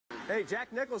Hey,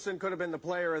 Jack Nicholson could have been the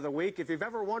player of the week. If you've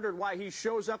ever wondered why he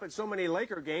shows up at so many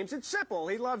Laker games, it's simple.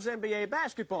 He loves NBA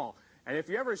basketball. And if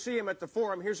you ever see him at the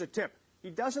Forum, here's a tip. He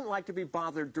doesn't like to be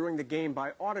bothered during the game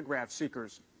by autograph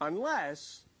seekers,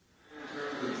 unless...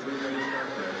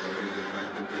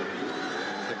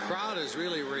 The crowd is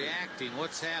really reacting.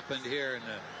 What's happened here in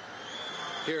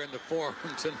the Forum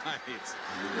tonight?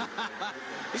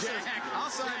 Jack, I'll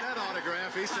sign that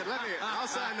autograph. He said, I'll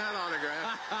sign that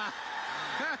autograph.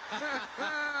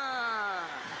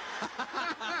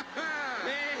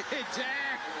 Hey,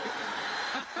 Jack.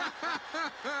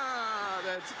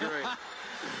 That's great.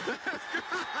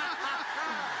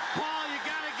 Paul, you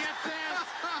got to get this.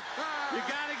 You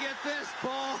got to get this,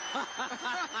 Paul.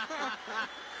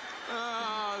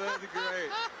 Oh, that's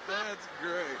great. That's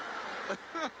great.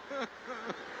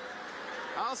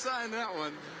 I'll sign that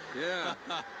one. Yeah.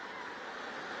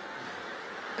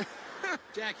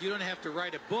 Jack, you don't have to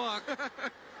write a book.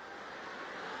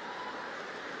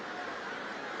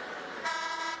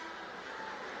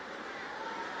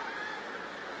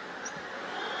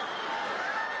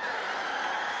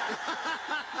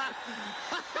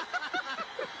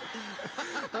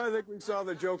 I think we saw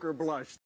the Joker blush.